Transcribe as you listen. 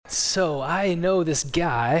So I know this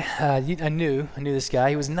guy. I knew this guy.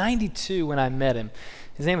 He was 92 when I met him.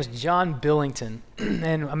 His name was John Billington,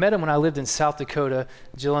 and I met him when I lived in South Dakota.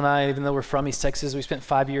 Jill and I, even though we're from East Texas, we spent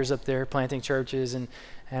 5 years up there planting churches, and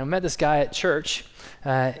I met this guy at church.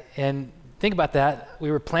 And think about that.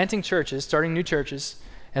 We were planting churches, starting new churches,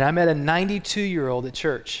 and I met a 92-year-old at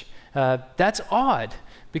church. That's odd,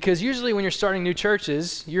 because usually when you're starting new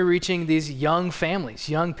churches, you're reaching these young families,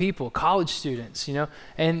 young people, college students,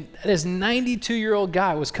 and this 92-year-old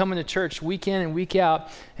guy was coming to church week in and week out,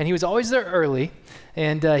 and he was always there early,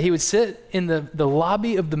 and he would sit in the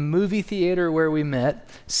lobby of the movie theater where we met,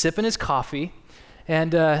 sipping his coffee,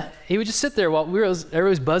 and he would just sit there while everybody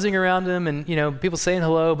was buzzing around him, and people saying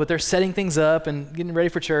hello, but they're setting things up and getting ready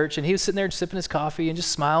for church, and he was sitting there sipping his coffee and just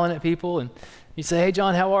smiling at people, and he'd say, "Hey,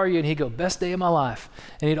 John, how are you?" And he'd go, "Best day of my life."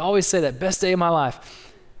 And he'd always say that, "Best day of my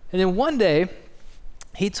life." And then one day,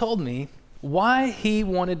 he told me why he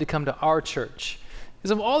wanted to come to our church.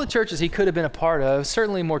 Because of all the churches he could have been a part of,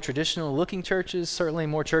 certainly more traditional looking churches, certainly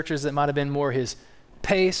more churches that might have been more his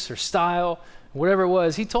pace or style, whatever it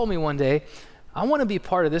was, he told me one day, "I want to be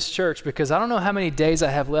part of this church because I don't know how many days I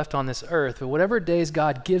have left on this earth, but whatever days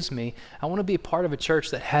God gives me, I want to be a part of a church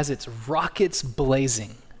that has its rockets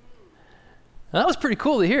blazing." Now, that was pretty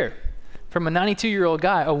cool to hear from a 92-year-old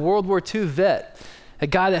guy, a World War II vet, a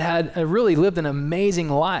guy that had really lived an amazing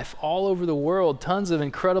life all over the world, tons of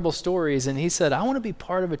incredible stories. And he said, "I want to be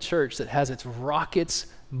part of a church that has its rockets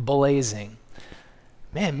blazing."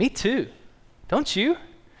 Man, me too. Don't you?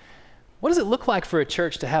 What does it look like for a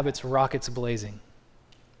church to have its rockets blazing?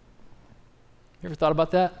 You ever thought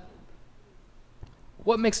about that?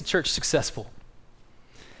 What makes a church successful?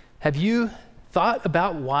 Have you thought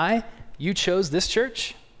about why you chose this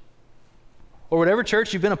church? Or whatever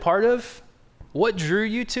church you've been a part of? What drew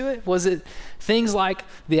you to it? Was it things like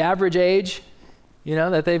the average age,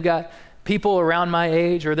 that they've got people around my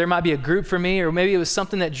age, or there might be a group for me, or maybe it was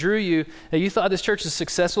something that drew you, that you thought this church is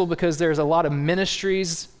successful because there's a lot of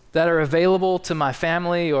ministries that are available to my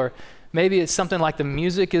family, or maybe it's something like the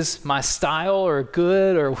music is my style or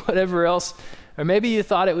good or whatever else. Or maybe you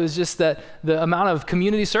thought it was just that the amount of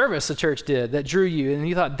community service the church did that drew you, and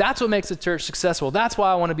you thought that's what makes a church successful. That's why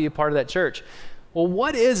I want to be a part of that church. Well,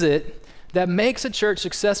 what is it that makes a church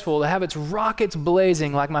successful, to have its rockets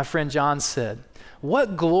blazing, like my friend John said?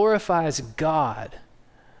 What glorifies God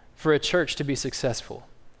for a church to be successful?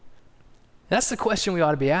 That's the question we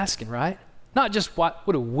ought to be asking, right? Not just what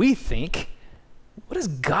do we think? What does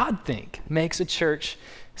God think makes a church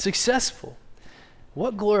successful?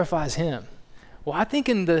 What glorifies him? Well, I think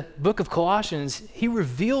in the book of Colossians, he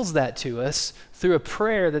reveals that to us through a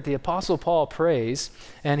prayer that the Apostle Paul prays.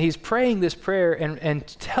 And he's praying this prayer and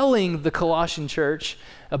telling the Colossian church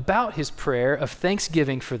about his prayer of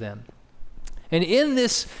thanksgiving for them. And in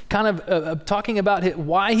this kind of talking about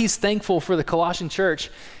why he's thankful for the Colossian church,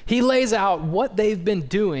 he lays out what they've been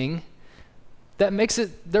doing that makes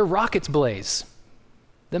their rockets blaze,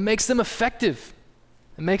 that makes them effective,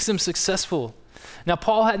 that makes them successful. Now,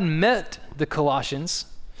 Paul hadn't met the Colossians,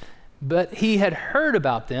 but he had heard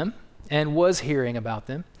about them and was hearing about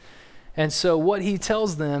them. And so what he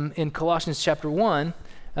tells them in Colossians chapter 1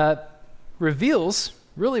 reveals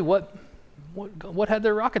really what had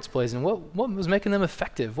their rockets blazing, what was making them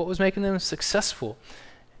effective, what was making them successful.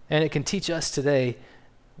 And it can teach us today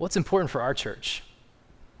what's important for our church.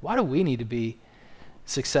 Why do we need to be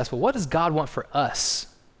successful? What does God want for us?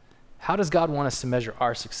 How does God want us to measure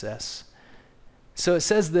our success? So it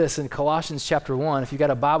says this in Colossians chapter 1. If you've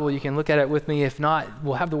got a Bible, you can look at it with me. If not,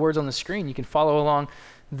 we'll have the words on the screen. You can follow along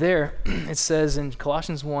there. It says in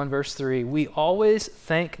Colossians 1, verse 3, "We always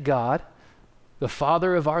thank God, the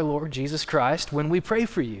Father of our Lord Jesus Christ, when we pray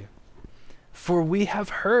for you. For we have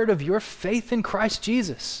heard of your faith in Christ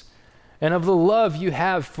Jesus and of the love you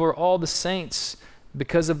have for all the saints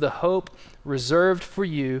because of the hope reserved for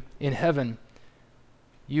you in heaven.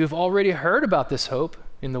 You have already heard about this hope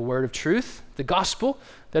in the word of truth, the gospel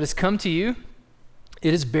that has come to you.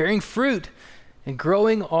 It is bearing fruit and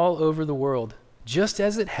growing all over the world, just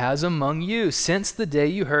as it has among you since the day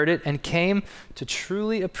you heard it and came to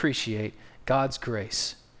truly appreciate God's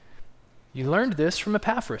grace. You learned this from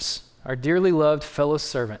Epaphras, our dearly loved fellow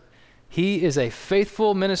servant. He is a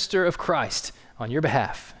faithful minister of Christ on your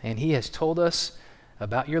behalf, and he has told us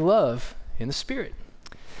about your love in the Spirit."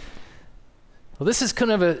 Well, this is kind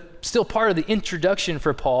of still part of the introduction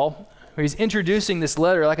for Paul, where he's introducing this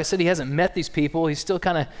letter. Like I said, he hasn't met these people. He's still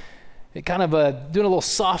kind of doing a little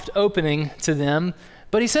soft opening to them.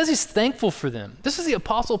 But he says he's thankful for them. This is the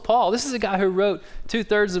Apostle Paul. This is a guy who wrote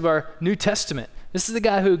 2/3 of our New Testament. This is the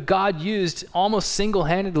guy who God used almost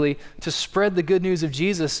single-handedly to spread the good news of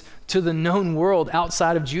Jesus to the known world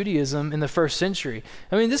outside of Judaism in the first century.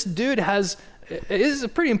 I mean, this dude is a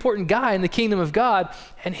pretty important guy in the kingdom of God,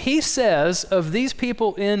 and he says of these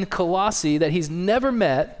people in Colossae that he's never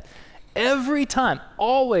met, every time,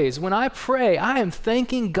 always, when I pray, I am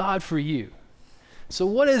thanking God for you. So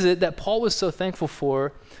what is it that Paul was so thankful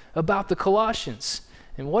for about the Colossians?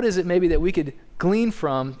 And what is it maybe that we could glean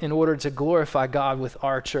from in order to glorify God with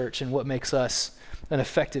our church and what makes us an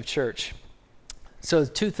effective church? So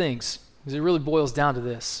 2 things, because it really boils down to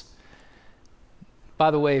this.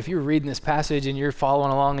 By the way, if you're reading this passage and you're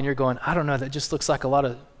following along and you're going, I don't know, that just looks like a lot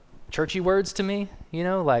of churchy words to me,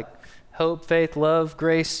 like hope, faith, love,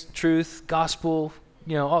 grace, truth, gospel,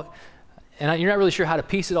 and you're not really sure how to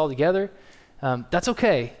piece it all together, that's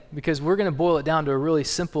okay, because we're going to boil it down to a really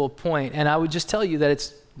simple point. And I would just tell you that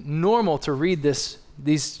it's normal to read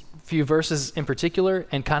these few verses in particular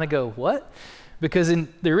and kind of go, what? Because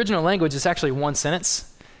in the original language, it's actually one sentence.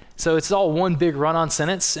 So it's all one big run-on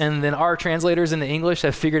sentence, and then our translators into English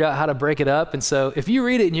have figured out how to break it up. And so if you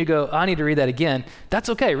read it and you go, I need to read that again, that's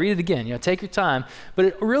okay, read it again, take your time. But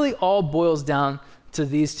it really all boils down to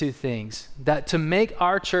these 2 things, that to make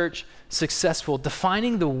our church successful,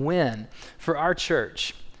 defining the win for our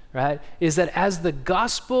church, right, is that as the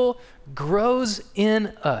gospel grows in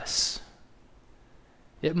us,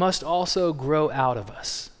 it must also grow out of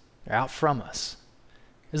us, or out from us.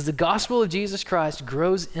 As the gospel of Jesus Christ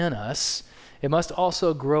grows in us, it must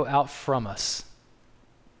also grow out from us.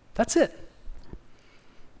 That's it.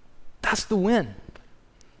 That's the win.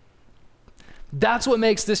 That's what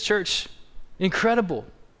makes this church incredible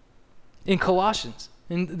in Colossians,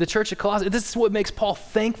 in the church at Colossae. This is what makes Paul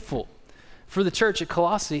thankful for the church at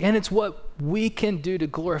Colossae, and it's what we can do to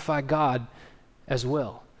glorify God as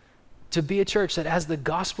well. To be a church that as the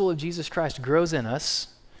gospel of Jesus Christ grows in us,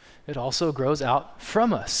 it also grows out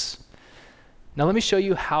from us. Now let me show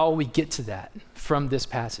you how we get to that from this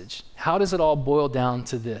passage. How does it all boil down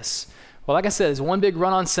to this? Well, like I said, it's one big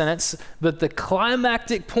run-on sentence, but the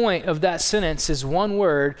climactic point of that sentence is one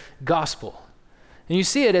word, gospel. And you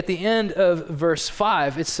see it at the end of verse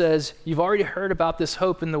 5. It says, you've already heard about this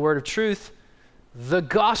hope in the word of truth, the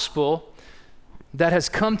gospel that has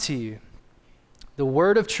come to you. The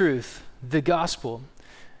word of truth, the gospel.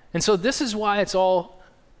 And so this is why it's all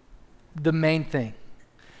the main thing,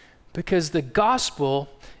 because the gospel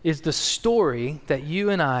is the story that you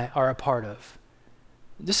and I are a part of.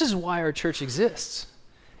 This is why our church exists.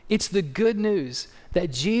 It's the good news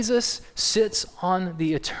that Jesus sits on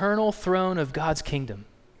the eternal throne of God's kingdom,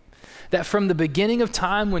 that from the beginning of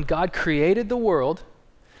time when God created the world,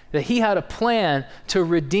 that he had a plan to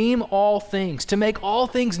redeem all things, to make all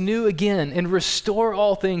things new again and restore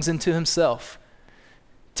all things into himself,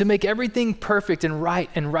 to make everything perfect and right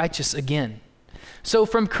and righteous again. So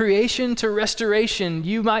from creation to restoration,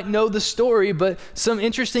 you might know the story, but some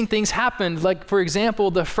interesting things happened. Like, for example,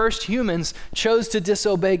 the first humans chose to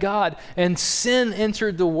disobey God and sin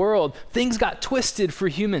entered the world. Things got twisted for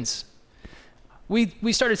humans.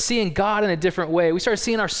 We started seeing God in a different way. We started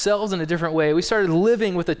seeing ourselves in a different way. We started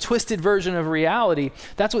living with a twisted version of reality.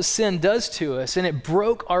 That's what sin does to us, and it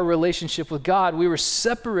broke our relationship with God. We were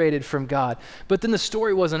separated from God. But then the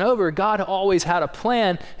story wasn't over. God always had a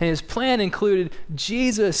plan, and his plan included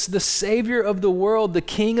Jesus, the Savior of the world, the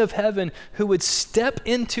King of heaven, who would step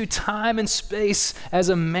into time and space as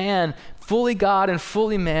a man, fully God and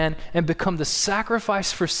fully man, and become the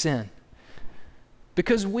sacrifice for sin.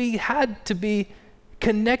 Because we had to be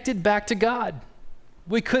connected back to God.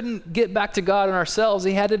 We couldn't get back to God in ourselves.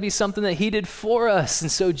 He had to be something that he did for us. And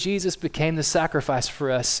so Jesus became the sacrifice for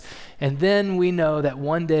us. And then we know that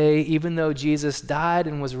one day, even though Jesus died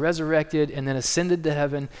and was resurrected and then ascended to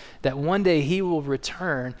heaven, that one day he will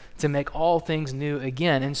return to make all things new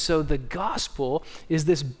again. And so the gospel is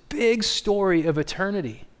this big story of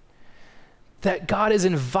eternity that God has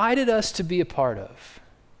invited us to be a part of.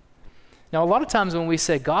 Now, a lot of times when we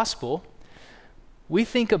say gospel, we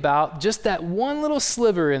think about just that one little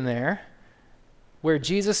sliver in there where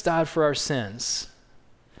Jesus died for our sins.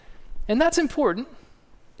 And that's important.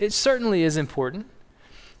 It certainly is important.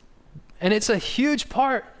 And it's a huge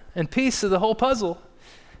part and piece of the whole puzzle,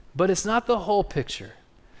 but it's not the whole picture.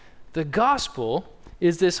 The gospel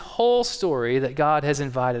is this whole story that God has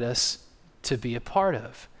invited us to be a part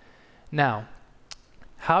of. Now,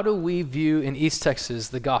 how do we view in East Texas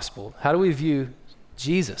the gospel? How do we view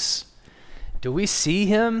Jesus? Do we see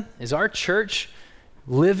him? Is our church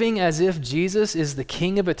living as if Jesus is the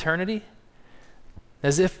King of eternity?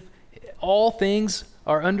 As if all things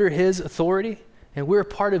are under his authority and we're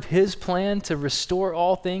part of his plan to restore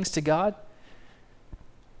all things to God?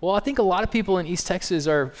 Well, I think a lot of people in East Texas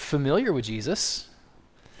are familiar with Jesus.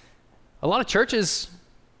 A lot of churches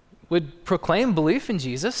would proclaim belief in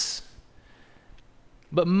Jesus.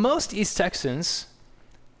 But most East Texans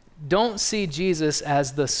don't see Jesus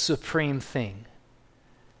as the supreme thing.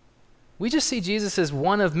 We just see Jesus as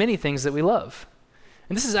one of many things that we love.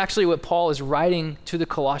 And this is actually what Paul is writing to the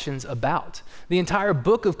Colossians about. The entire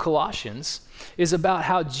book of Colossians is about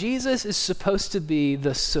how Jesus is supposed to be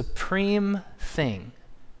the supreme thing,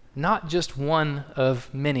 not just one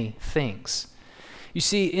of many things. You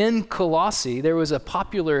see, in Colossae, there was a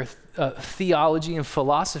popular theology and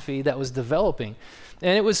philosophy that was developing.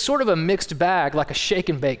 And it was sort of a mixed bag, like a shake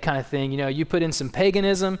and bake kind of thing. You know, you put in some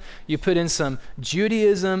paganism, you put in some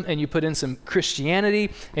Judaism, and you put in some Christianity,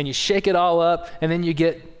 and you shake it all up, and then you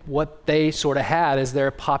get what they sort of had as their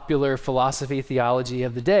popular philosophy, theology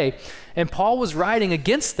of the day. And Paul was writing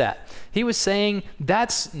against that. He was saying,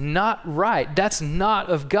 that's not right. That's not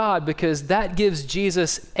of God, because that gives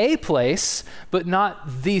Jesus a place, but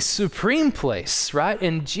not the supreme place, right?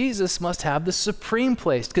 And Jesus must have the supreme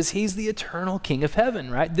place because he's the eternal King of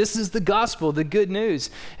heaven, right? This is the gospel, the good news.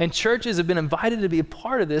 And churches have been invited to be a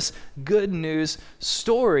part of this good news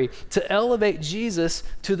story, to elevate Jesus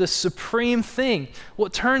to the supreme thing. Well,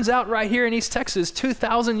 it turns out right here in East Texas,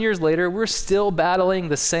 2,000 years later, we're still battling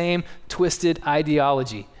the same twisted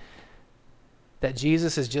ideology, that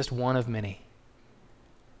Jesus is just one of many.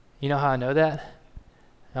 You know how I know that?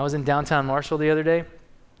 I was in downtown Marshall the other day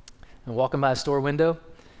and walking by a store window,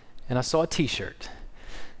 and I saw a t-shirt.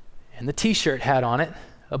 And the t-shirt had on it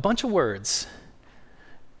a bunch of words.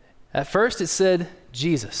 At first it said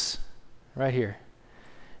Jesus, right here.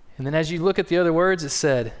 And then as you look at the other words, it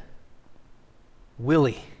said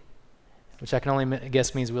Willie, which I can only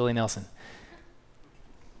guess means Willie Nelson.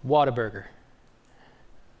 Whataburger,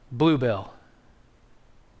 Bluebell,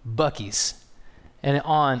 Buc-ee's, and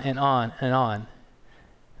on and on and on.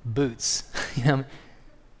 Boots.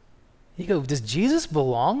 You go, does Jesus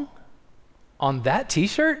belong on that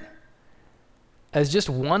t-shirt as just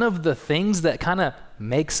one of the things that kind of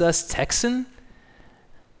makes us Texan?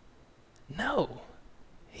 No.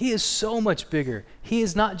 He is so much bigger. He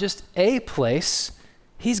is not just a place.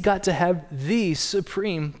 He's got to have the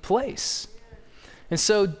supreme place. And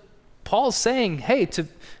so Paul's saying, hey, to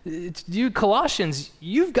you Colossians,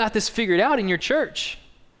 you've got this figured out in your church.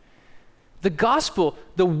 The gospel,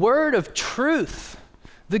 the word of truth,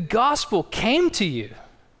 the gospel came to you,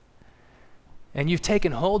 and you've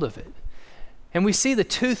taken hold of it. And we see the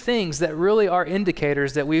two things that really are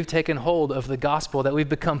indicators that we've taken hold of the gospel, that we've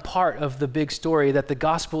become part of the big story, that the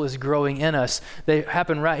gospel is growing in us. They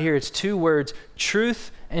happen right here. It's two words,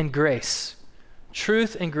 truth and grace.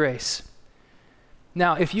 Truth and grace.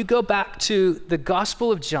 Now, if you go back to the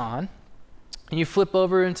Gospel of John, and you flip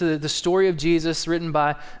over into the story of Jesus written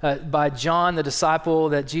by John, the disciple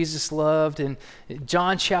that Jesus loved, in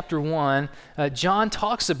John chapter 1, John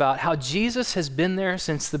talks about how Jesus has been there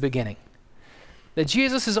since the beginning. That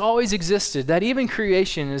Jesus has always existed, that even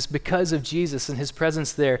creation is because of Jesus and his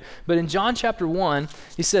presence there. But in John chapter 1,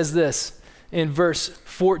 he says this in verse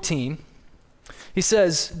 14. He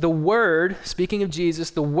says, the Word, speaking of Jesus,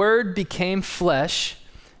 the Word became flesh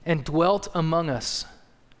and dwelt among us.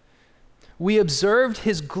 We observed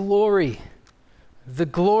his glory, the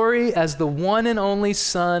glory as the one and only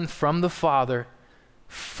Son from the Father,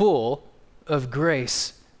 full of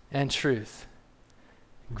grace and truth.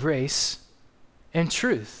 Grace and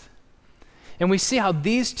truth. And we see how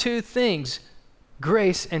these two things,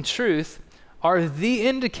 grace and truth, are the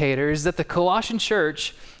indicators that the Colossian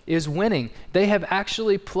church is winning. They have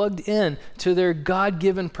actually plugged in to their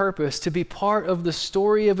God-given purpose to be part of the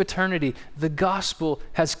story of eternity. The gospel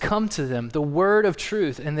has come to them, the word of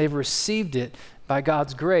truth, and they've received it by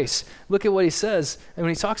God's grace. Look at what he says when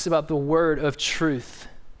he talks about the word of truth,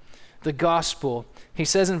 the gospel. He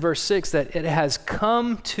says in verse 6 that it has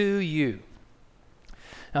come to you.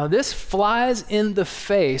 Now this flies in the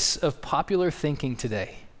face of popular thinking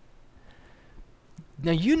today.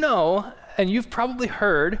 Now you know, and you've probably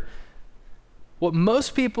heard what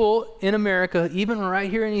most people in America, even right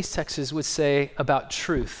here in East Texas, would say about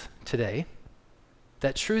truth today,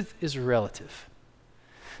 that truth is relative.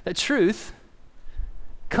 That truth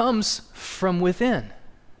comes from within.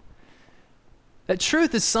 That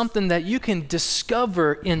truth is something that you can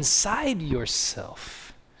discover inside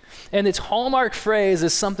yourself. And its hallmark phrase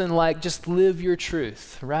is something like, just live your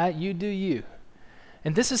truth, right? You do you.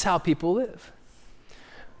 And this is how people live.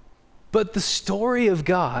 But the story of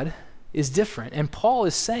God is different. And Paul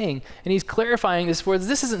is saying, and he's clarifying this for us,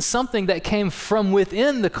 this isn't something that came from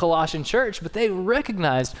within the Colossian church, but they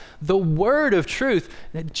recognized the word of truth,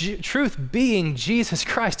 truth being Jesus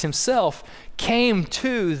Christ himself, came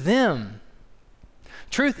to them.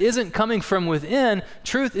 Truth isn't coming from within.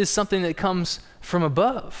 Truth is something that comes from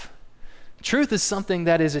above. Truth is something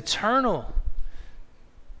that is eternal.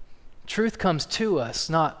 Truth comes to us,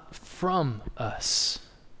 not from us.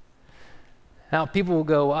 Now, people will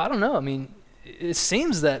go, well, I don't know. I mean, it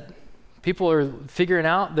seems that people are figuring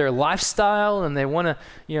out their lifestyle and they want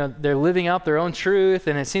to, they're living out their own truth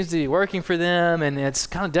and it seems to be working for them and it's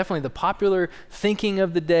kind of definitely the popular thinking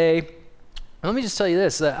of the day. Let me just tell you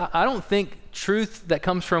this. I don't think truth that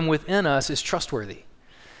comes from within us is trustworthy.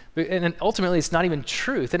 And ultimately, it's not even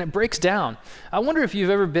truth, and it breaks down. I wonder if you've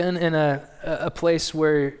ever been in a place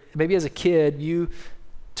where maybe as a kid you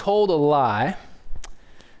told a lie,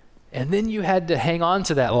 and then you had to hang on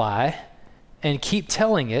to that lie and keep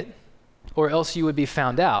telling it, or else you would be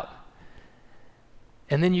found out.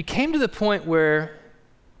 And then you came to the point where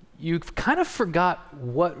you kind of forgot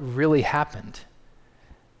what really happened.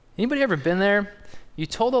 Anybody ever been there? You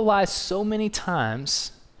told a lie so many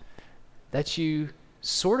times that you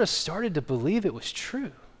sort of started to believe it was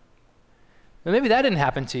true. Now, maybe that didn't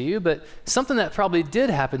happen to you, but something that probably did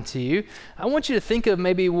happen to you, I want you to think of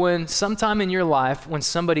maybe when sometime in your life when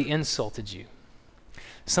somebody insulted you.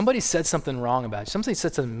 Somebody said something wrong about you. Somebody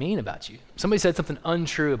said something mean about you. Somebody said something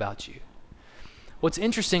untrue about you. What's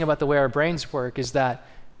interesting about the way our brains work is that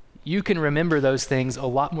you can remember those things a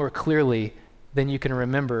lot more clearly than you can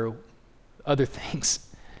remember other things.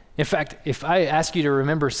 In fact, if I ask you to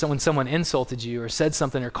remember when someone insulted you or said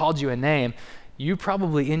something or called you a name, you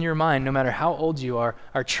probably in your mind, no matter how old you are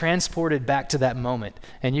transported back to that moment.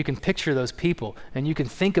 And you can picture those people and you can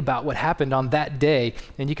think about what happened on that day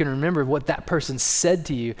and you can remember what that person said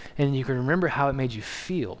to you and you can remember how it made you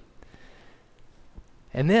feel.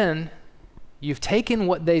 And then you've taken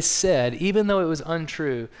what they said, even though it was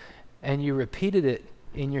untrue, and you repeated it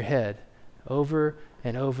in your head over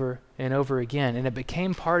and over and over again. And it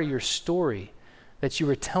became part of your story that you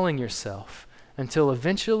were telling yourself until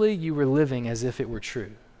eventually you were living as if it were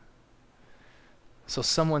true. So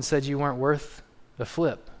someone said you weren't worth a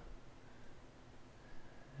flip.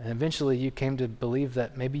 And eventually you came to believe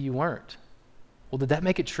that maybe you weren't. Well, did that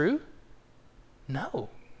make it true? No.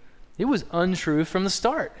 It was untrue from the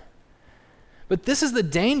start. But this is the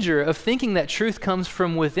danger of thinking that truth comes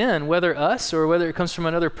from within, whether us or whether it comes from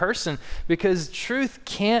another person, because truth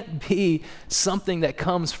can't be something that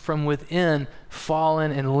comes from within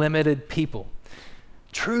fallen and limited people.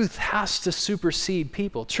 Truth has to supersede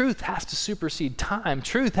people. Truth has to supersede time.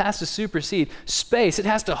 Truth has to supersede space. It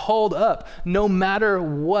has to hold up no matter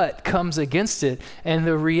what comes against it. And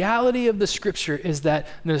the reality of the scripture is that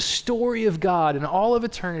in the story of God and all of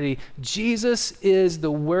eternity, Jesus is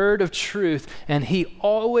the word of truth and he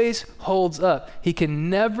always holds up. He can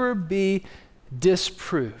never be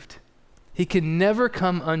disproved. He can never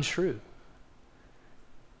come untrue.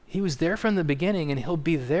 He was there from the beginning and he'll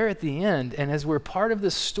be there at the end. And as we're part of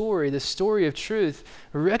this story of truth,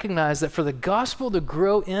 recognize that for the gospel to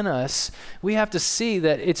grow in us, we have to see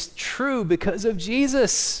that it's true because of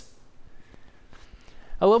Jesus.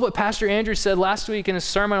 I love what Pastor Andrew said last week in his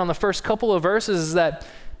sermon on the first couple of verses is that,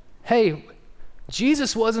 hey,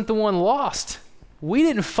 Jesus wasn't the one lost. We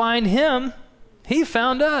didn't find him. He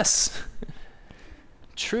found us.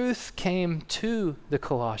 Truth came to the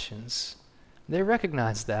Colossians. They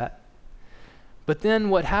recognized that. But then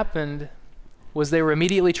what happened was they were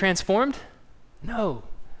immediately transformed? No.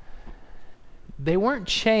 They weren't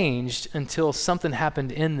changed until something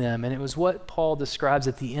happened in them, and it was what Paul describes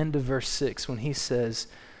at the end of verse 6 when he says,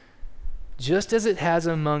 just as it has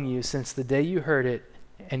among you since the day you heard it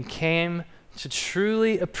and came to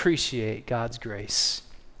truly appreciate God's grace.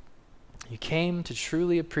 You came to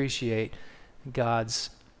truly appreciate God's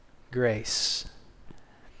grace.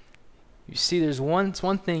 You see, it's one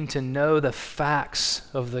thing to know the facts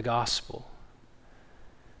of the gospel,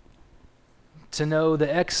 to know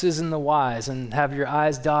the X's and the Y's and have your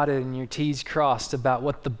I's dotted and your T's crossed about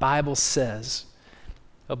what the Bible says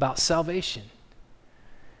about salvation.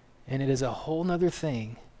 And it is a whole nother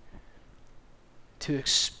thing to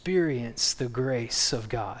experience the grace of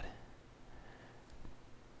God.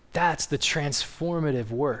 That's the transformative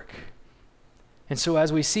work. And so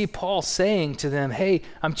as we see Paul saying to them, hey,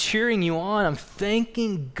 I'm cheering you on. I'm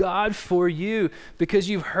thanking God for you because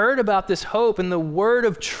you've heard about this hope and the word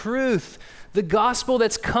of truth, the gospel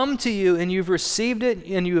that's come to you, and you've received it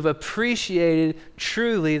and you have appreciated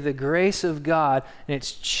truly the grace of God, and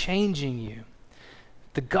it's changing you.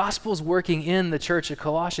 The gospel's working in the church at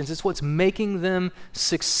Colossians. It's what's making them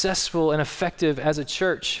successful and effective as a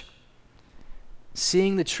church.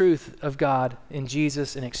 Seeing the truth of God in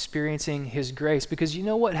Jesus and experiencing his grace. Because you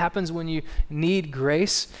know what happens when you need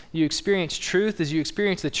grace? You experience truth as you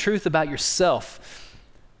experience the truth about yourself.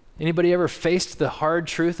 Anybody ever faced the hard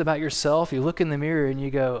truth about yourself? You look in the mirror and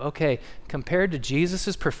you go, okay, compared to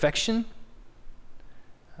Jesus' perfection,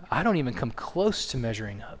 I don't even come close to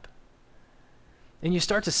measuring up. And you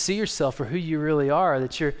start to see yourself for who you really are,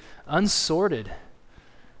 that you're unsorted,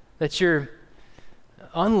 that you're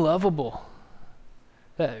unlovable,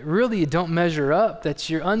 that really you don't measure up, that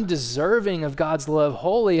you're undeserving of God's love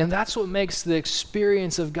wholly. And that's what makes the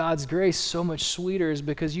experience of God's grace so much sweeter, is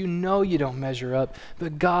because you know you don't measure up,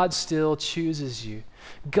 but God still chooses you.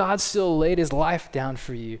 God still laid his life down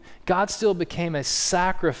for you. God still became a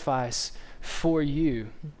sacrifice for you,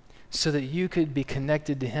 so that you could be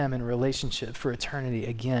connected to him in relationship for eternity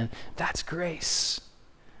again. That's grace.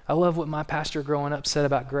 I love what my pastor growing up said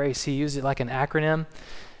about grace. He used it like an acronym.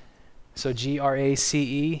 So GRACE,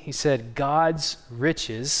 he said, God's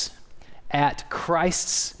riches at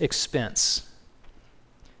Christ's expense.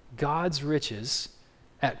 God's riches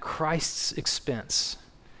at Christ's expense.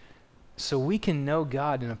 So we can know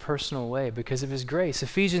God in a personal way because of his grace.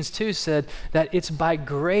 Ephesians 2 said that it's by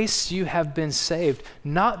grace you have been saved,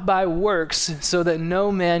 not by works, so that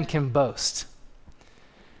no man can boast.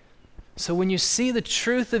 So when you see the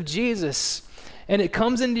truth of Jesus and it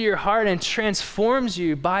comes into your heart and transforms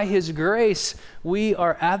you by his grace, we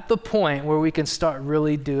are at the point where we can start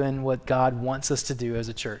really doing what God wants us to do as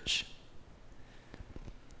a church.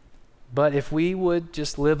 But if we would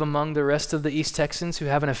just live among the rest of the East Texans who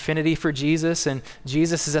have an affinity for Jesus, and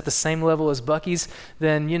Jesus is at the same level as Buc-ee's,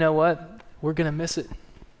 then you know what? We're going to miss it.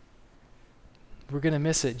 We're going to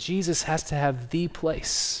miss it. Jesus has to have the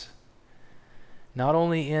place, not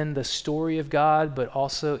only in the story of God, but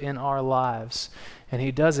also in our lives. And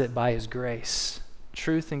he does it by his grace,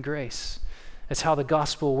 truth and grace. That's how the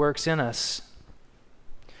gospel works in us.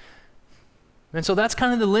 And so that's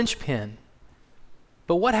kind of the linchpin.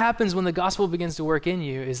 But what happens when the gospel begins to work in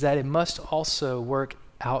you is that it must also work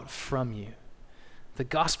out from you. The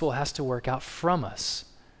gospel has to work out from us.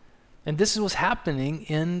 And this is what's happening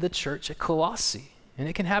in the church at Colossae. And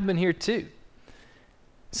it can happen here too.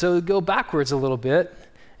 So go backwards a little bit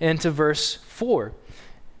into verse 4.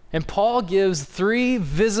 And Paul gives three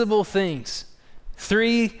visible things,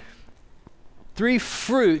 three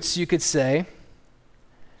fruits, you could say,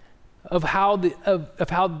 of how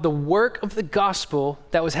the work of the gospel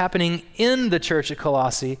that was happening in the church at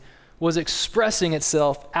Colossae was expressing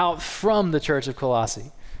itself out from the church of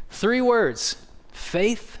Colossae. Three words: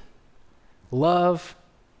 faith, love,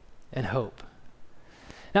 and hope.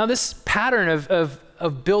 Now, this pattern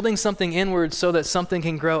of building something inward so that something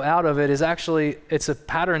can grow out of it is actually, it's a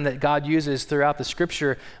pattern that God uses throughout the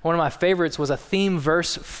scripture. One of my favorites was a theme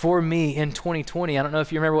verse for me in 2020. I don't know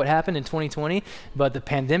if you remember what happened in 2020, but the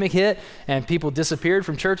pandemic hit and people disappeared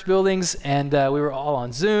from church buildings, and we were all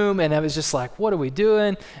on Zoom, and I was just like, what are we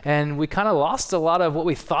doing? And we kind of lost a lot of what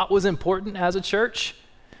we thought was important as a church.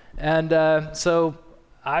 And so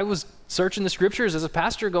I was searching the scriptures as a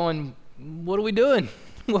pastor going, what are we doing?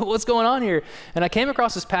 What's going on here? And I came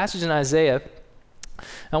across this passage in Isaiah.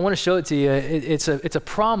 I want to show it to you. It's a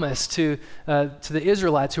promise to the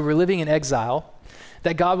Israelites who were living in exile,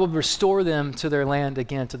 that God would restore them to their land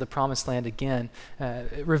again, to the promised land again,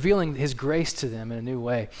 revealing his grace to them in a new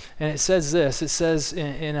way. And it says this, it says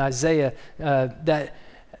in Isaiah that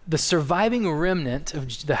the surviving remnant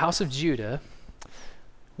of the house of Judah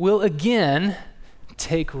will again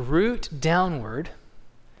take root downward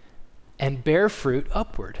and bear fruit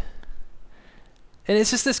upward. And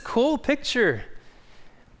it's just this cool picture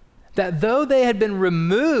that though they had been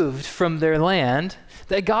removed from their land,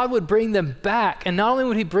 that God would bring them back. And not only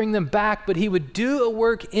would he bring them back, but he would do a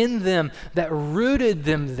work in them that rooted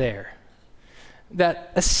them there,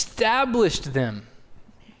 that established them,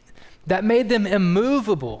 that made them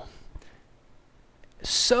immovable,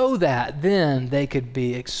 so that then they could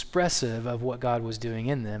be expressive of what God was doing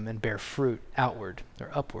in them and bear fruit outward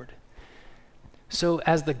or upward. So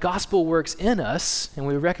as the gospel works in us and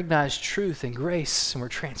we recognize truth and grace and we're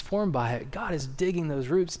transformed by it, God is digging those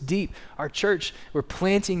roots deep. Our church, we're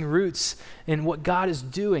planting roots in what God is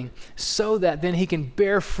doing so that then he can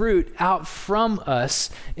bear fruit out from us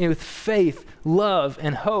with faith, love,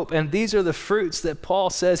 and hope. And these are the fruits that Paul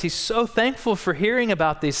says he's so thankful for hearing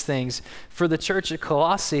about these things for the church at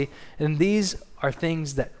Colossae. And these are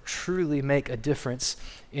things that truly make a difference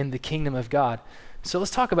in the kingdom of God. So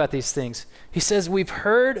let's talk about these things. He says, we've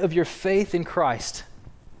heard of your faith in Christ.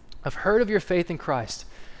 I've heard of your faith in Christ.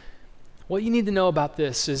 What you need to know about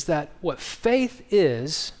this is that what faith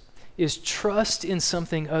is trust in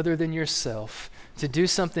something other than yourself to do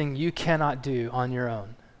something you cannot do on your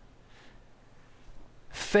own.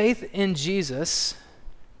 Faith in Jesus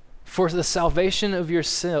for the salvation of your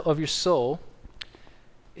soul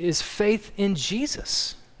is faith in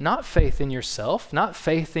Jesus, not faith in yourself, not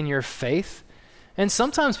faith in your faith. And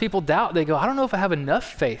sometimes people doubt. They go, I don't know if I have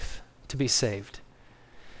enough faith to be saved.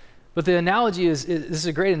 But the analogy is this is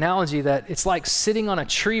a great analogy, that it's like sitting on a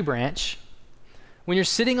tree branch. When you're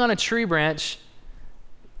sitting on a tree branch,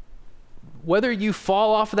 whether you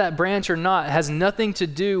fall off of that branch or not has nothing to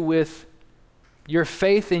do with your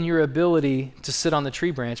faith in your ability to sit on the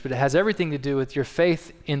tree branch, but it has everything to do with your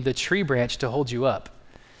faith in the tree branch to hold you up.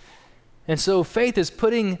 And so faith is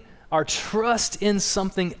putting our trust in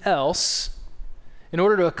something else in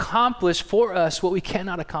order to accomplish for us what we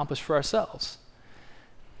cannot accomplish for ourselves.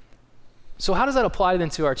 So how does that apply then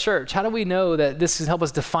to our church? How do we know that this can help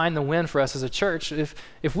us define the win for us as a church?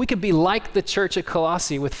 If we could be like the church at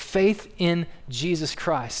Colossae with faith in Jesus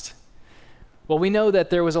Christ. Well, we know that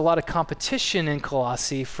there was a lot of competition in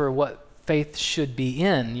Colossae for what faith should be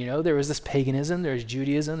in. You know, there was this paganism, there was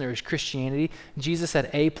Judaism, there was Christianity. Jesus had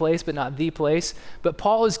a place, but not the place. But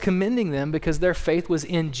Paul is commending them because their faith was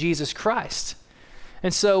in Jesus Christ.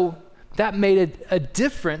 And so that made a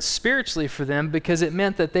difference spiritually for them, because it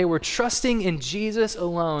meant that they were trusting in Jesus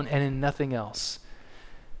alone and in nothing else.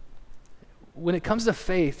 When it comes to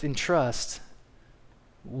faith and trust,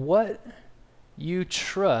 what you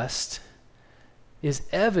trust is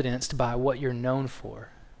evidenced by what you're known for.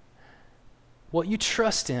 What you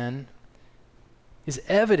trust in is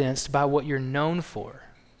evidenced by what you're known for.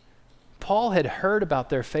 Paul had heard about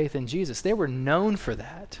their faith in Jesus. They were known for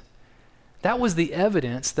that. That was the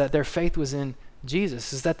evidence that their faith was in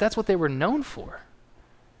Jesus, is that that's what they were known for.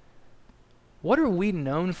 What are we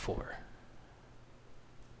known for?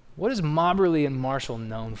 What is Mobberly and Marshall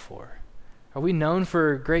known for? Are we known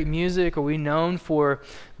for great music? Are we known for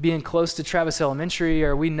being close to Travis Elementary?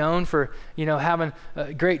 Are we known for, having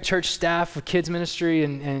a great church staff with kids ministry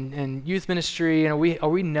and youth ministry? And are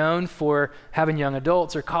we known for having young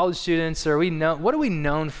adults or college students? What are we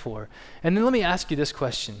known for? And then let me ask you this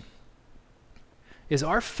question. Is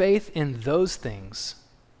our faith in those things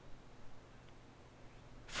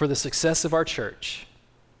for the success of our church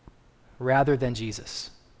rather than Jesus?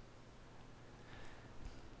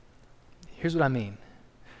 Here's what I mean.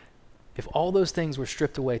 If all those things were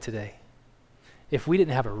stripped away today, if we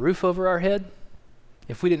didn't have a roof over our head,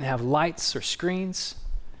 if we didn't have lights or screens,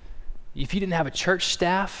 if you didn't have a church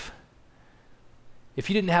staff, if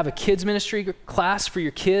you didn't have a kids ministry class for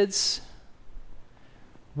your kids,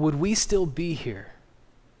 would we still be here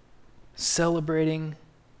celebrating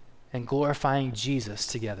and glorifying Jesus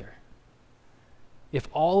together? If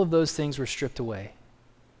all of those things were stripped away,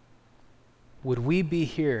 would we be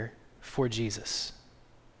here for Jesus?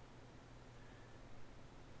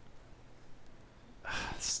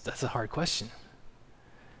 That's a hard question.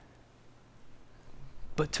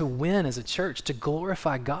 But to win as a church, to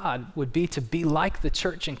glorify God, would be to be like the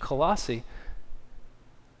church in Colossae,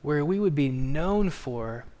 where we would be known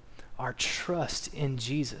for our trust in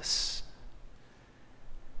Jesus.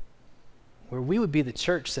 Where we would be the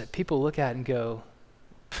church that people look at and go,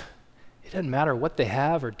 it doesn't matter what they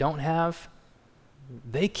have or don't have.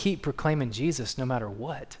 They keep proclaiming Jesus no matter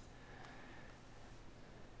what.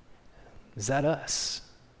 Is that us?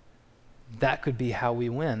 That could be how we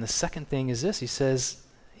win. The second thing is this. He says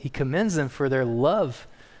he commends them for their love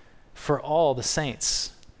for all the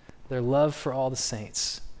saints. Their love for all the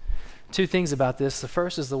saints. Two things about this. The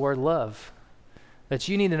first is the word love that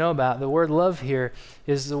you need to know about. The word love here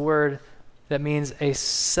is the word that means a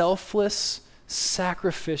selfless,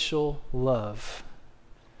 sacrificial love.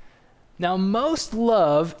 Now, most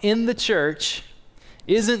love in the church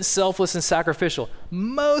isn't selfless and sacrificial.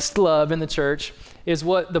 Most love in the church is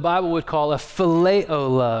what the Bible would call a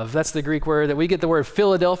phileo love. That's the Greek word that we get the word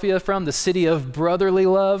Philadelphia from, the city of brotherly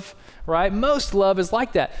love, right? Most love is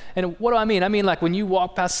like that. And what do I mean? I mean, like when you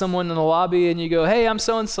walk past someone in the lobby and you go, hey, I'm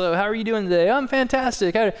so-and-so, how are you doing today? I'm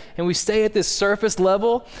fantastic. And we stay at this surface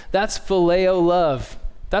level, that's phileo love.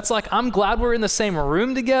 That's like, I'm glad we're in the same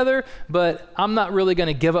room together, but I'm not really going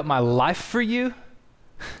to give up my life for you.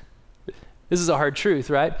 This is a hard truth,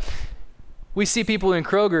 right? We see people in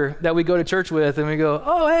Kroger that we go to church with and we go,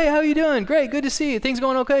 oh, hey, how you doing? Great, good to see you. Things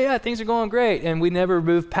going okay? Yeah, things are going great. And we never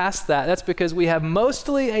move past that. That's because we have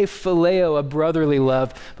mostly a phileo, a brotherly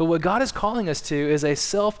love. But what God is calling us to is a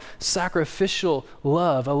self-sacrificial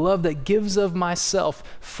love, a love that gives of myself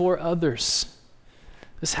for others.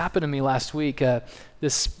 This happened to me last week.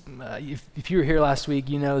 If you were here last week,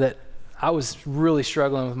 you know that I was really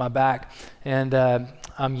struggling with my back, and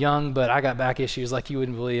I'm young, but I got back issues like you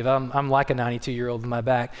wouldn't believe. I'm like a 92-year-old with my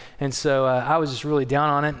back, and so I was just really down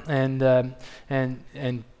on it.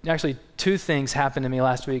 And actually, two things happened to me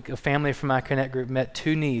last week. A family from my Connect group met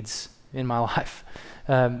two needs in my life.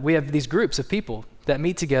 We have these groups of people that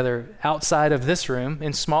meet together outside of this room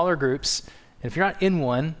in smaller groups, and if you're not in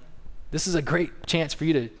one, this is a great chance for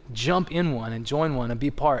you to jump in one and join one and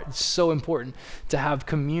be part. It's so important to have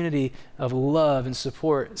community of love and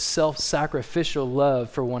support, self-sacrificial love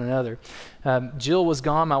for one another. Jill was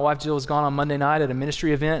gone. My wife Jill was gone on Monday night at a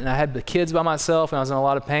ministry event, and I had the kids by myself, and I was in a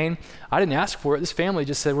lot of pain. I didn't ask for it. This family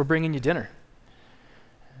just said, "We're bringing you dinner."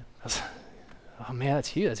 I was, oh man, that's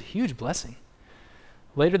huge. That's a huge blessing.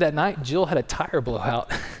 Later that night, Jill had a tire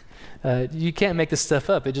blowout. You can't make this stuff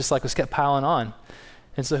up. It just was kept piling on.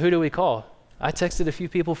 And so who do we call? I texted a few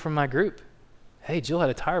people from my group. Hey, Jill had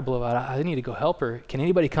a tire blowout. I need to go help her. Can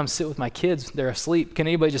anybody come sit with my kids? They're asleep. Can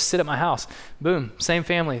anybody just sit at my house? Boom, same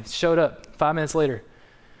family showed up 5 minutes later,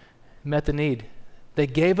 met the need. They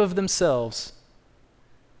gave of themselves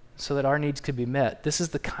so that our needs could be met. This is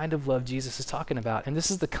the kind of love Jesus is talking about. And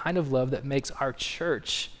this is the kind of love that makes our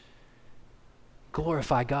church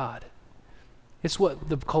glorify God. It's what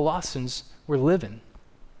the Colossians were living.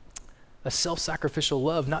 A self-sacrificial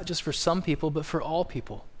love, not just for some people, but for all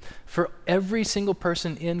people. For every single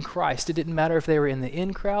person in Christ. It didn't matter if they were in the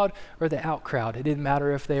in crowd or the out crowd. It didn't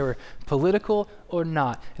matter if they were political or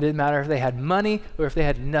not. It didn't matter if they had money or if they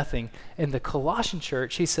had nothing. In the Colossian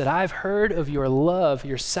church, he said, I've heard of your love,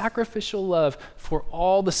 your sacrificial love for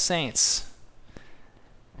all the saints.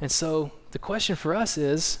 And so the question for us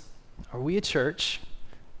is, are we a church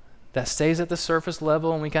that stays at the surface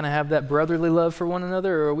level and we kind of have that brotherly love for one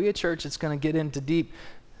another, or are we a church that's going to get into deep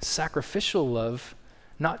sacrificial love,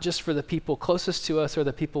 not just for the people closest to us or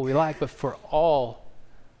the people we like, but for all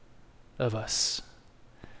of us?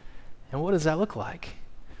 And what does that look like?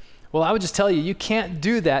 Well, I would just tell you, you can't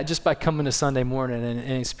do that just by coming to Sunday morning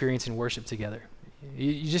and experiencing worship together.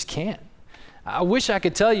 You just can't. I wish I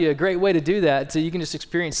could tell you a great way to do that so you can just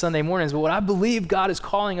experience Sunday mornings, but what I believe God is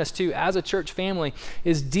calling us to as a church family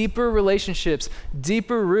is deeper relationships,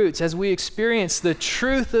 deeper roots. As we experience the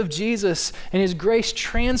truth of Jesus and his grace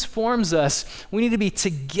transforms us, we need to be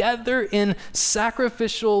together in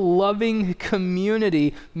sacrificial, loving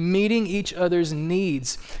community, meeting each other's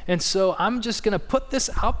needs. And so I'm just going to put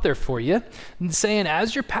this out there for you, saying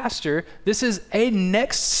as your pastor, this is a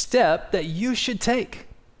next step that you should take.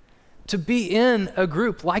 To be in a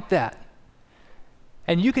group like that.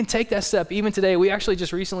 And you can take that step even today. We actually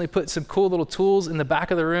just recently put some cool little tools in the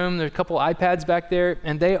back of the room. There's a couple iPads back there,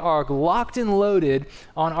 and they are locked and loaded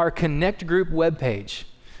on our Connect Group webpage.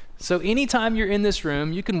 So anytime you're in this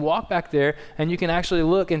room, you can walk back there and you can actually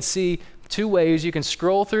look and see two ways. You can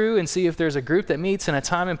scroll through and see if there's a group that meets in a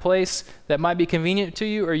time and place that might be convenient to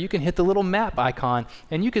you, or you can hit the little map icon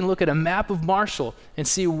and you can look at a map of Marshall and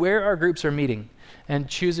see where our groups are meeting and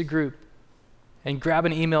choose a group and grab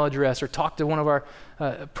an email address or talk to one of our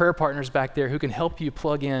prayer partners back there who can help you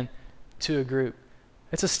plug in to a group.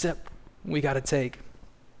 It's a step we got to take.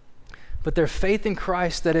 But their faith in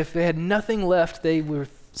Christ, that if they had nothing left, they would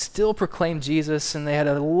still proclaim Jesus, and they had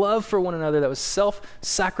a love for one another that was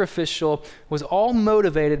self-sacrificial, was all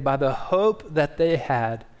motivated by the hope that they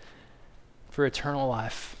had for eternal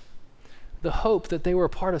life. The hope that they were a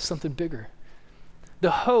part of something bigger. The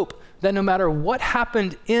hope that no matter what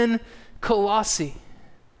happened in Colossae,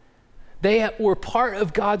 they were part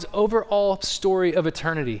of God's overall story of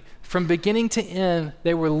eternity. From beginning to end,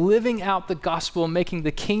 they were living out the gospel, making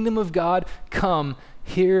the kingdom of God come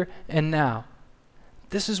here and now.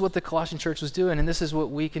 This is what the Colossian church was doing, and this is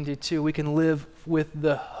what we can do too. We can live with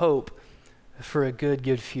the hope for a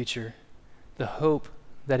good future. The hope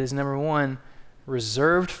that is, number one,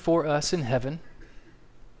 reserved for us in heaven.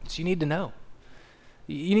 So you need to know.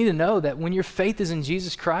 You need to know that when your faith is in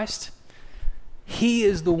Jesus Christ, he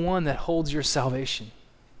is the one that holds your salvation.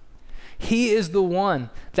 He is the one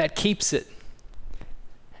that keeps it.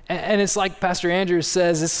 And it's like Pastor Andrews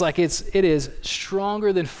says, it is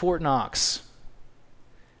stronger than Fort Knox.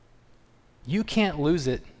 You can't lose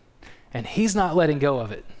it, and he's not letting go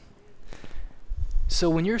of it. So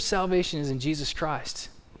when your salvation is in Jesus Christ,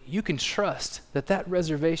 you can trust that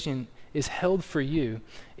reservation is held for you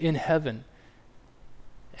in heaven.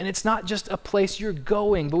 And it's not just a place you're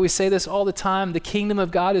going, but we say this all the time. The kingdom of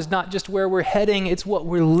God is not just where we're heading, it's what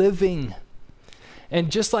we're living. And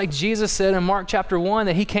just like Jesus said in Mark chapter 1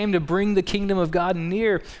 that he came to bring the kingdom of God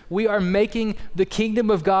near, we are making the kingdom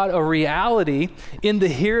of God a reality in the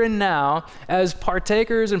here and now as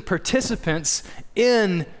partakers and participants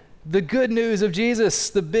in the good news of Jesus,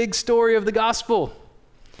 the big story of the gospel.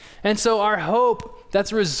 And so our hope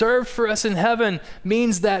that's reserved for us in heaven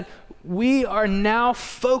means that we are now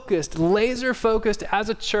focused, laser focused as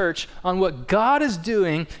a church on what God is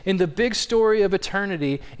doing in the big story of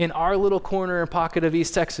eternity in our little corner and pocket of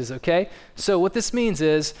East Texas, okay? So what this means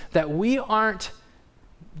is that we aren't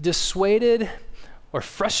dissuaded or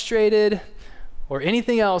frustrated or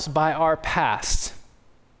anything else by our past.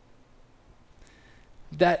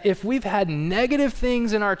 That if we've had negative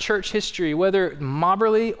things in our church history, whether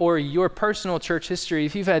Mobberly or your personal church history,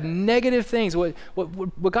 if you've had negative things, what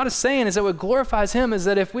God is saying is that what glorifies him is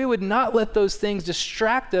that if we would not let those things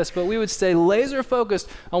distract us, but we would stay laser focused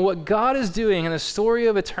on what God is doing in the story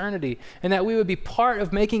of eternity, and that we would be part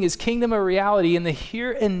of making his kingdom a reality in the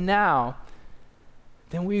here and now,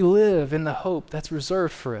 then we live in the hope that's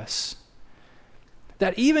reserved for us.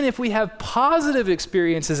 That even if we have positive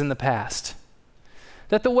experiences in the past,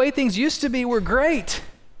 that the way things used to be were great,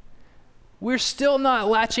 we're still not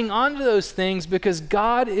latching onto those things because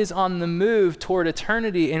God is on the move toward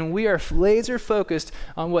eternity and we are laser focused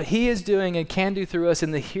on what he is doing and can do through us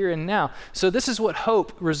in the here and now. So this is what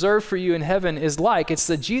hope reserved for you in heaven is like. It's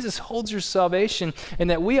that Jesus holds your salvation and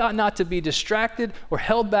that we ought not to be distracted or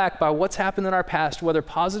held back by what's happened in our past, whether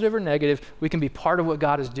positive or negative. We can be part of what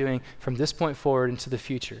God is doing from this point forward into the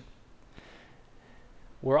future.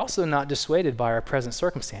 We're also not dissuaded by our present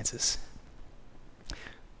circumstances.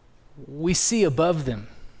 We see above them.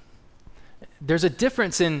 There's a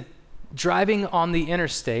difference in driving on the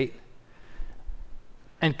interstate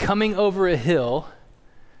and coming over a hill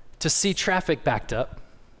to see traffic backed up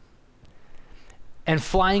and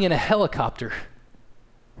flying in a helicopter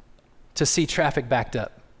to see traffic backed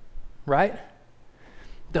up, right?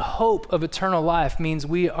 The hope of eternal life means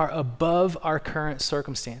we are above our current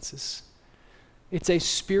circumstances. It's a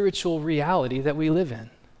spiritual reality that we live in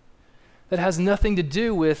that has nothing to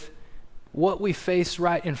do with what we face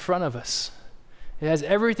right in front of us. It has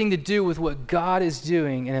everything to do with what God is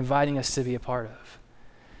doing and inviting us to be a part of.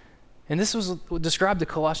 And this was what described the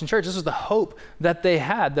Colossian church. This was the hope that they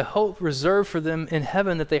had, the hope reserved for them in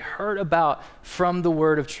heaven that they heard about from the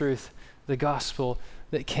word of truth, the gospel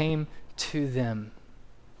that came to them.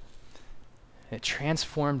 It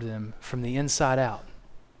transformed them from the inside out.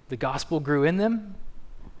 The gospel grew in them,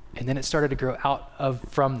 and then it started to grow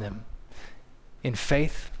from them in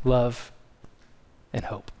faith, love, and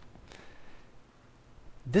hope.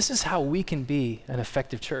 This is how we can be an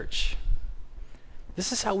effective church.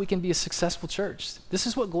 This is how we can be a successful church. This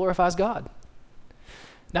is what glorifies God.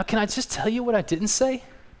 Now, can I just tell you what I didn't say?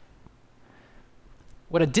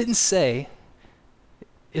 What I didn't say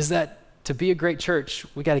is that to be a great church,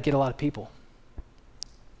 we got to get a lot of people.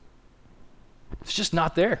 It's just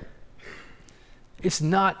not there. It's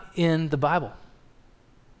not in the Bible.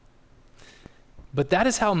 But that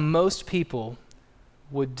is how most people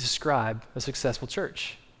would describe a successful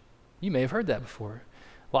church. You may have heard that before.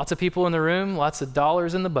 Lots of people in the room, lots of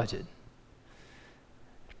dollars in the budget.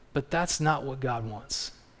 But that's not what God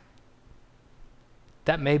wants.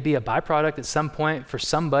 That may be a byproduct at some point for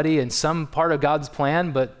somebody in some part of God's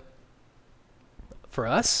plan, but for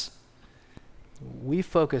us, we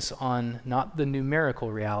focus on not the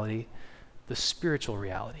numerical reality, the spiritual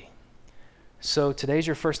reality. So today's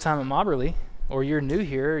your first time at Mobberly, or you're new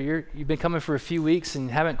here, you've been coming for a few weeks and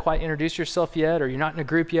haven't quite introduced yourself yet, or you're not in a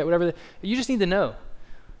group yet, whatever. You just need to know,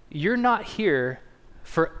 you're not here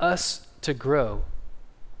for us to grow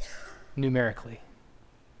numerically.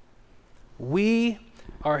 We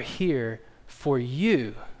are here for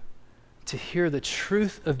you to hear the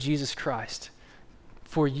truth of Jesus Christ,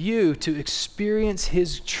 for you to experience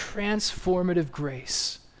his transformative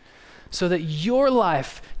grace so that your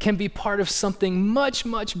life can be part of something much,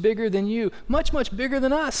 much bigger than you, much, much bigger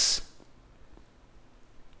than us,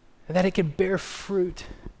 and that it can bear fruit,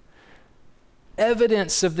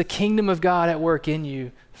 evidence of the kingdom of God at work in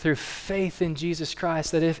you through faith in Jesus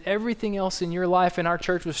Christ, that if everything else in your life in our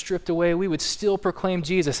church was stripped away, we would still proclaim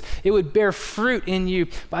Jesus. It would bear fruit in you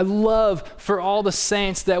by love for all the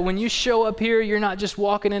saints, that when you show up here, you're not just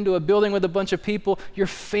walking into a building with a bunch of people, you're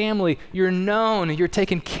family, you're known, you're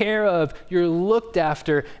taken care of, you're looked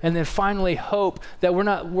after, and then finally hope that we're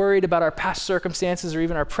not worried about our past circumstances or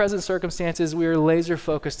even our present circumstances. We are laser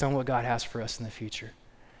focused on what God has for us in the future.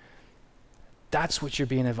 That's what you're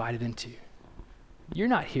being invited into. You're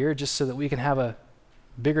not here just so that we can have a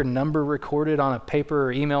bigger number recorded on a paper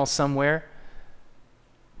or email somewhere.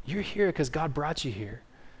 You're here because God brought you here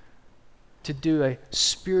to do a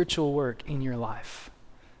spiritual work in your life.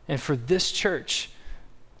 And for this church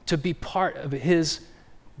to be part of his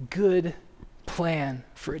good plan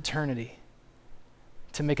for eternity,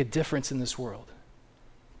 to make a difference in this world.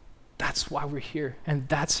 That's why we're here, and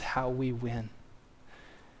that's how we win.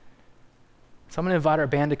 So I'm going to invite our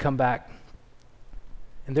band to come back,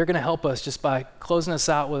 and they're going to help us just by closing us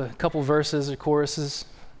out with a couple verses or choruses.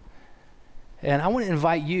 And I want to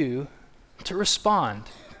invite you to respond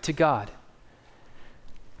to God.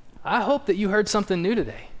 I hope that you heard something new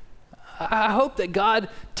today. I hope that God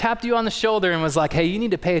tapped you on the shoulder and was like, hey, you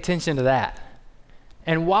need to pay attention to that.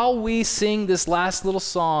 And while we sing this last little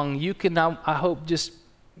song, you can, I hope, just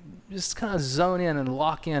kind of zone in and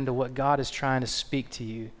lock into what God is trying to speak to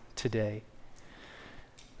you today.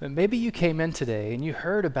 But maybe you came in today and you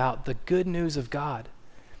heard about the good news of God,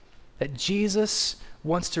 that Jesus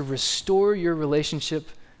wants to restore your relationship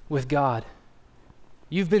with God.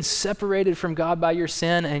 You've been separated from God by your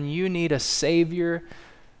sin, and you need a Savior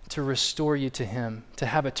to restore you to him, to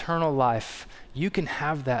have eternal life. You can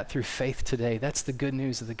have that through faith today. That's the good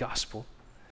news of the gospel.